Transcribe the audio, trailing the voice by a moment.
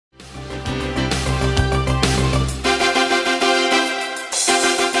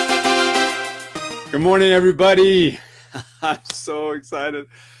Good morning, everybody. I'm so excited.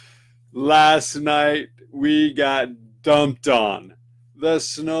 Last night we got dumped on. The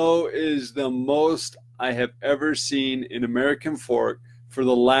snow is the most I have ever seen in American Fork for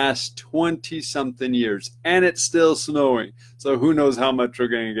the last 20-something years, and it's still snowing. So who knows how much we're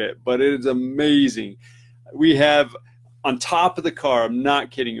going to get, but it is amazing. We have on top of the car, I'm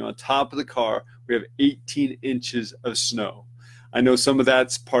not kidding you, on top of the car, we have 18 inches of snow. I know some of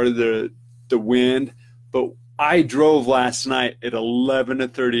that's part of the wind, but I drove last night at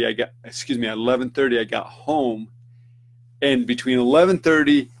 11:30. I got home, and between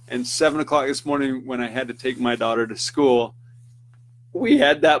 11:30 and 7 o'clock this morning, when I had to take my daughter to school, we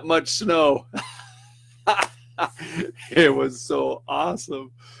had that much snow. It was so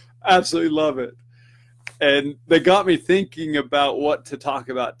awesome. Absolutely love it. And they got me thinking about what to talk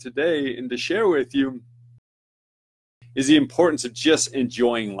about today and to share with you is the importance of just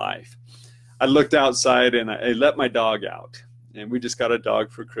enjoying life. I looked outside and I let my dog out, and we just got a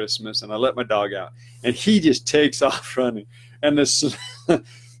dog for Christmas, and I let my dog out and he just takes off running. And this,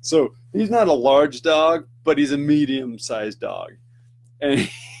 so he's not a large dog, but he's a medium-sized dog, and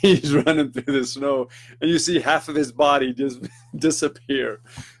he's running through the snow, and you see half of his body just disappear,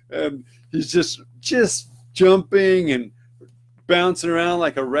 and he's just jumping and bouncing around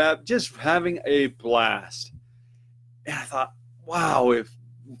like a rabbit, just having a blast. And I thought, wow, if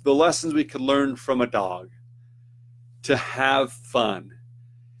the lessons we could learn from a dog, to have fun,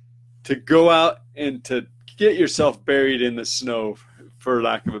 to go out and to get yourself buried in the snow, for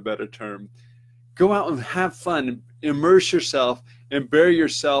lack of a better term. Go out and have fun, immerse yourself and bury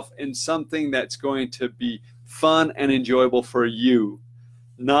yourself in something that's going to be fun and enjoyable for you.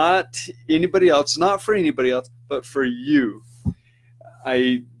 Not anybody else, not for anybody else, but for you.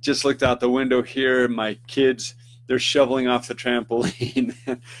 I just looked out the window here, and my kids, they're shoveling off the trampoline,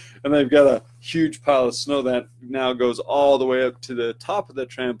 and they've got a huge pile of snow that now goes all the way up to the top of the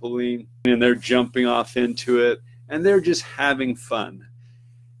trampoline, and they're jumping off into it, and they're just having fun.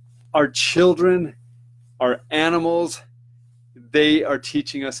 Our children, our animals, they are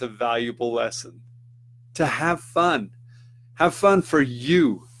teaching us a valuable lesson. To have fun. Have fun for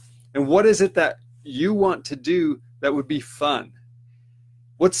you. And what is it that you want to do that would be fun?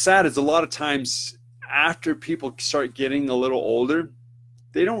 What's sad is a lot of times after people start getting a little older,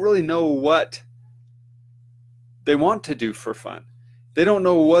 they don't really know what they want to do for fun. They don't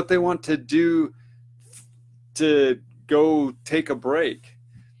know what they want to do to go take a break.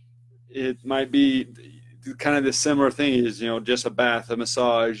 It might be kind of the similar thing is, just a bath, a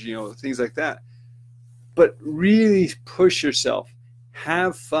massage, things like that. But really push yourself.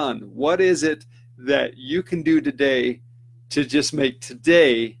 Have fun. What is it that you can do today to just make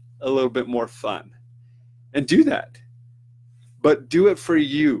today a little bit more fun? And do that. But do it for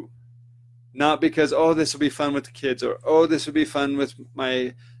you. Not because, oh, this will be fun with the kids, or oh, this will be fun with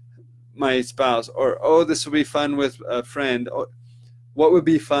my spouse, or oh, this will be fun with a friend. What would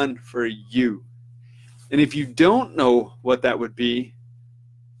be fun for you? And if you don't know what that would be,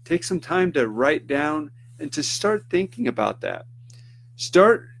 take some time to write down and to start thinking about that.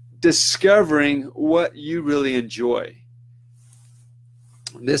 Start discovering what you really enjoy.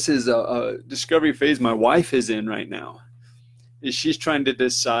 This is a discovery phase my wife is in right now. She's trying to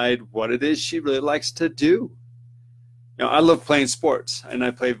decide what it is she really likes to do. I love playing sports, and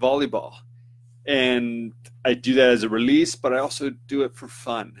I play volleyball. And I do that as a release, but I also do it for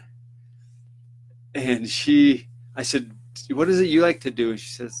fun. And I said, what is it you like to do? And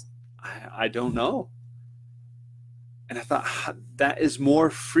she says, I don't know. And I thought, that is more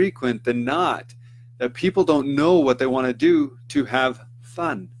frequent than not, that people don't know what they want to do to have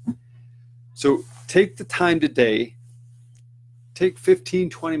fun. So take the time today, take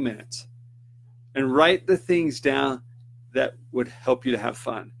 15-20 minutes, and write the things down that would help you to have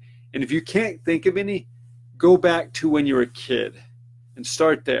fun. And if you can't think of any, go back to when you were a kid and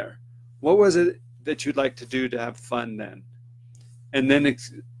start there. What was it that you'd like to do to have fun then? And then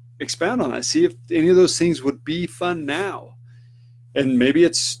expound on that. See if any of those things would be fun now. And maybe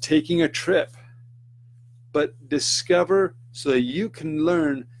it's taking a trip. But discover so that you can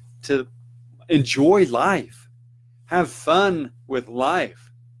learn to enjoy life. Have fun with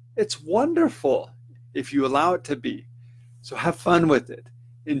life. It's wonderful if you allow it to be. So have fun with it.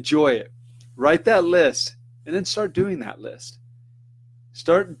 Enjoy it. Write that list and then start doing that list.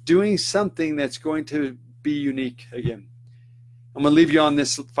 Start doing something that's going to be unique again. I'm going to leave you on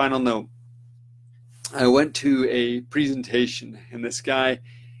this final note. I went to a presentation, and this guy,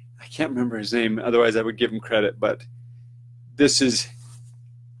 I can't remember his name, otherwise I would give him credit, but this is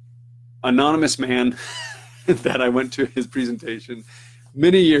anonymous man that I went to his presentation.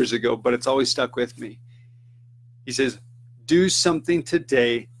 many years ago, but it's always stuck with me. He says, do something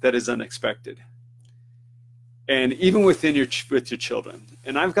today that is unexpected. And even with your children.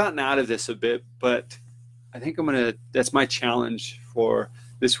 And I've gotten out of this a bit, but I think that's my challenge for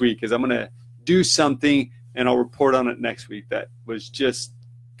this week, is I'm going to do something and I'll report on it next week that was just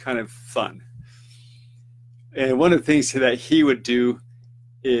kind of fun. And one of the things that he would do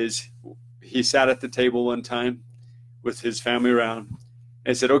is he sat at the table one time with his family around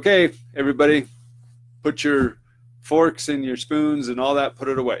and said, okay, everybody, put your forks and your spoons and all that, put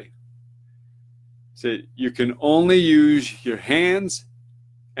it away. So you can only use your hands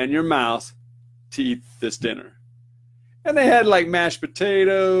and your mouth to eat this dinner. And they had like mashed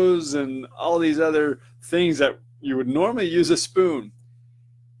potatoes and all these other things that you would normally use a spoon.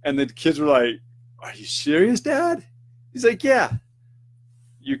 And the kids were like, are you serious, Dad? He's like, yeah,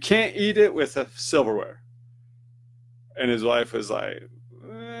 you can't eat it with a silverware. And his wife was like,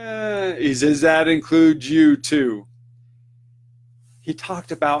 he says, that includes you too. He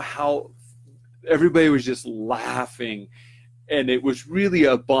talked about how everybody was just laughing, and it was really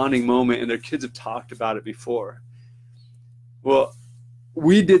a bonding moment, and their kids have talked about it before. Well,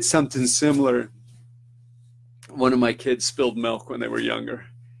 we did something similar. One of my kids spilled milk when they were younger.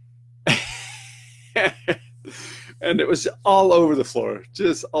 And it was all over the floor,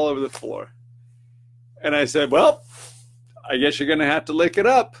 just all over the floor. And I said, well, I guess you're going to have to lick it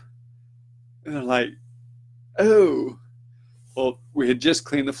up. And they're like, oh. Well, we had just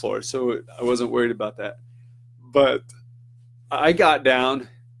cleaned the floor, so I wasn't worried about that. But I got down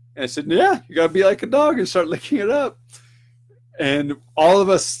and I said, yeah, you got to be like a dog and start licking it up. And all of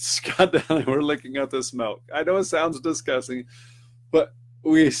us got down and we're licking up this milk. I know it sounds disgusting, but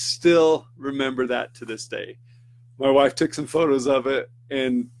we still remember that to this day. My wife took some photos of it,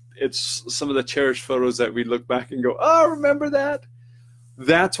 and it's some of the cherished photos that we look back and go, oh, remember that?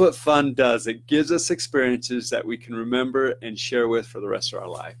 That's what fun does. It gives us experiences that we can remember and share with for the rest of our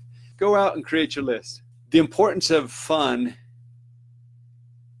life. Go out and create your list. The importance of fun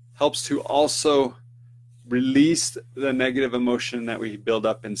helps to also release the negative emotion that we build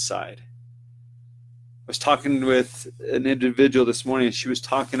up inside. I was talking with an individual this morning, and she was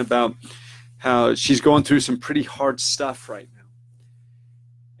talking about how she's going through some pretty hard stuff right now.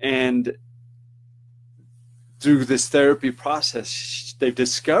 And through this therapy process, they've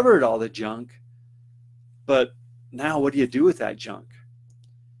discovered all the junk, but now what do you do with that junk?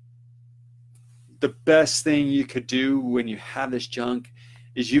 The best thing you could do when you have this junk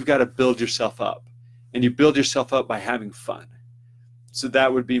is you've got to build yourself up, and you build yourself up by having fun. So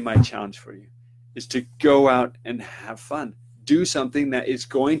that would be my challenge for you, is to go out and have fun. Do something that is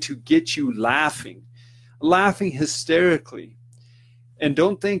going to get you laughing hysterically. And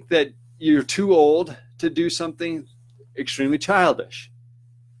don't think that you're too old to do something extremely childish.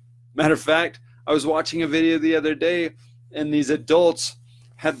 Matter of fact, I was watching a video the other day, and these adults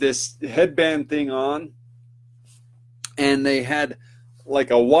had this headband thing on, and they had like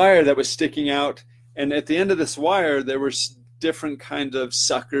a wire that was sticking out, and at the end of this wire there were different kinds of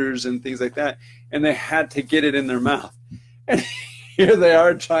suckers and things like that, and they had to get it in their mouth. And here they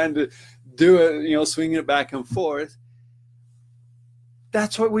are trying to do it, swinging it back and forth.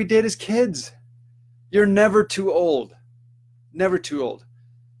 That's what we did as kids. You're never too old. Never too old.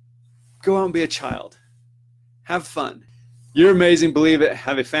 Go out and be a child. Have fun. You're amazing. Believe it.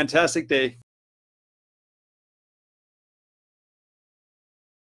 Have a fantastic day.